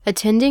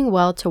Attending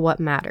Well to What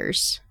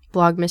Matters,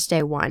 Blogmas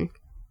Day 1.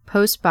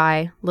 Post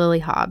by Lily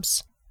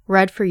Hobbs.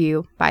 Read for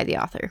you by the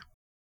author.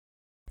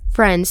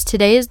 Friends,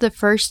 today is the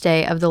first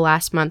day of the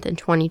last month in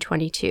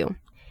 2022.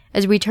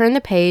 As we turn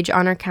the page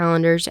on our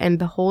calendars and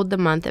behold the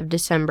month of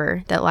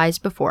December that lies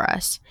before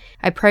us,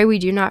 I pray we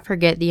do not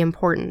forget the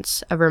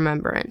importance of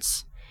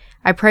remembrance.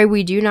 I pray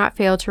we do not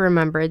fail to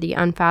remember the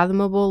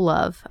unfathomable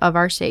love of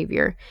our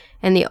Savior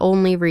and the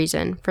only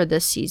reason for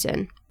this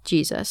season,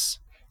 Jesus.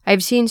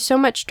 I've seen so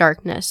much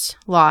darkness,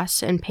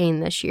 loss, and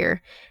pain this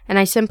year, and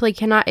I simply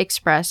cannot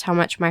express how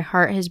much my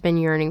heart has been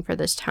yearning for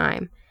this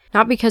time.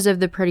 Not because of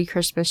the pretty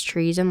Christmas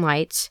trees and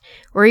lights,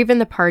 or even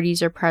the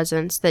parties or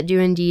presents that do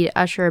indeed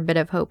usher a bit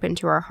of hope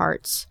into our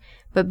hearts,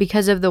 but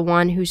because of the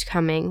one whose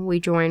coming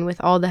we join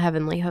with all the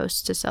heavenly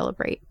hosts to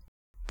celebrate.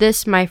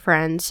 This, my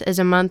friends, is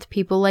a month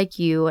people like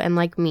you and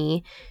like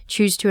me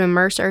choose to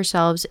immerse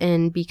ourselves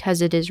in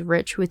because it is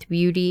rich with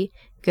beauty,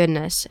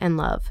 goodness, and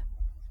love.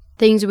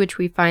 Things which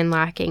we find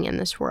lacking in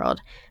this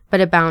world, but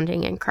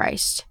abounding in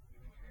Christ.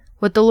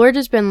 What the Lord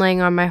has been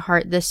laying on my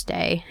heart this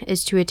day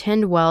is to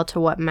attend well to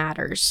what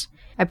matters.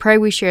 I pray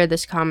we share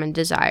this common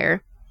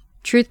desire.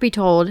 Truth be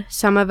told,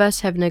 some of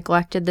us have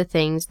neglected the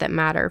things that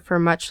matter for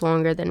much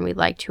longer than we'd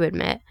like to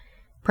admit.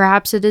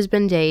 Perhaps it has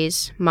been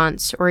days,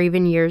 months, or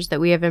even years that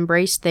we have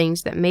embraced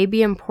things that may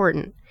be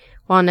important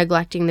while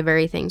neglecting the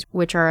very things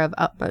which are of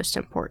utmost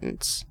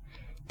importance.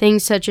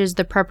 Things such as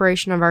the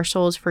preparation of our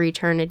souls for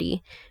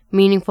eternity,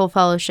 meaningful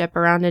fellowship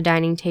around a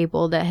dining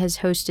table that has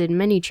hosted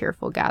many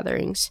cheerful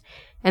gatherings,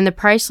 and the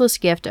priceless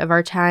gift of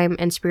our time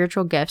and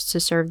spiritual gifts to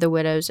serve the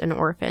widows and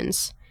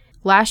orphans.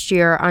 Last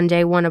year, on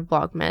day 1 of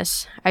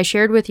Blogmas, I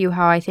shared with you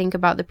how I think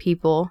about the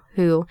people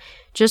who,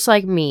 just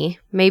like me,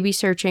 may be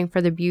searching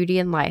for the beauty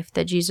and life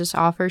that Jesus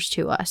offers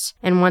to us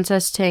and wants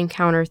us to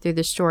encounter through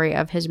the story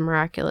of his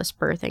miraculous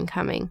birth and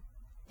coming.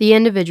 The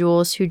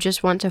individuals who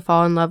just want to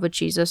fall in love with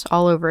Jesus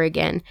all over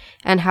again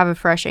and have a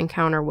fresh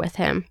encounter with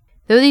him.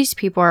 Though these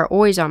people are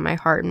always on my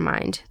heart and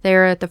mind, they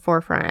are at the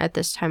forefront at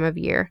this time of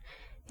year.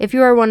 If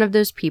you are one of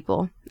those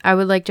people, I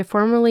would like to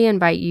formally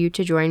invite you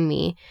to join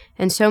me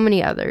and so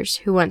many others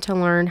who want to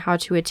learn how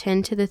to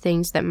attend to the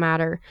things that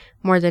matter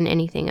more than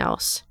anything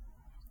else.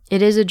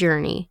 It is a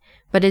journey,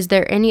 but is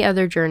there any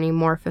other journey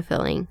more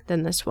fulfilling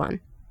than this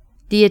one?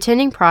 The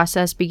attending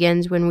process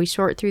begins when we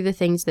sort through the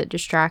things that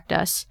distract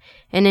us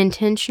and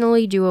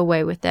intentionally do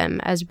away with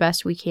them as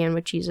best we can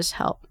with Jesus'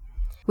 help.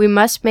 We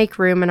must make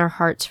room in our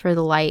hearts for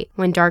the light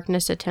when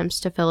darkness attempts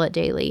to fill it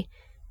daily.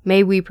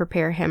 May we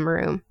prepare him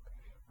room.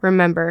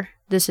 Remember,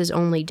 this is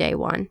only day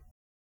 1.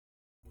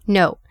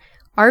 Note,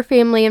 our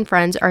family and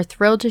friends are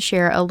thrilled to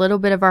share a little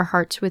bit of our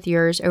hearts with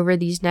yours over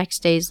these next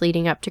days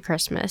leading up to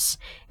Christmas,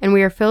 and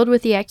we are filled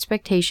with the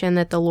expectation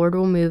that the Lord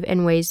will move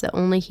in ways that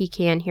only he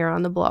can here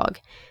on the blog.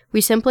 We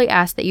simply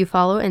ask that you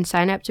follow and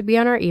sign up to be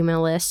on our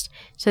email list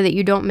so that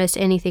you don't miss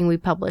anything we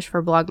publish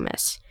for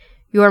Blogmas.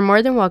 You are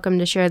more than welcome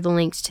to share the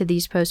links to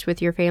these posts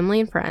with your family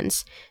and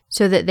friends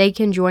so that they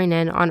can join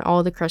in on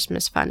all the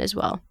Christmas fun as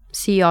well.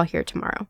 See y'all here tomorrow.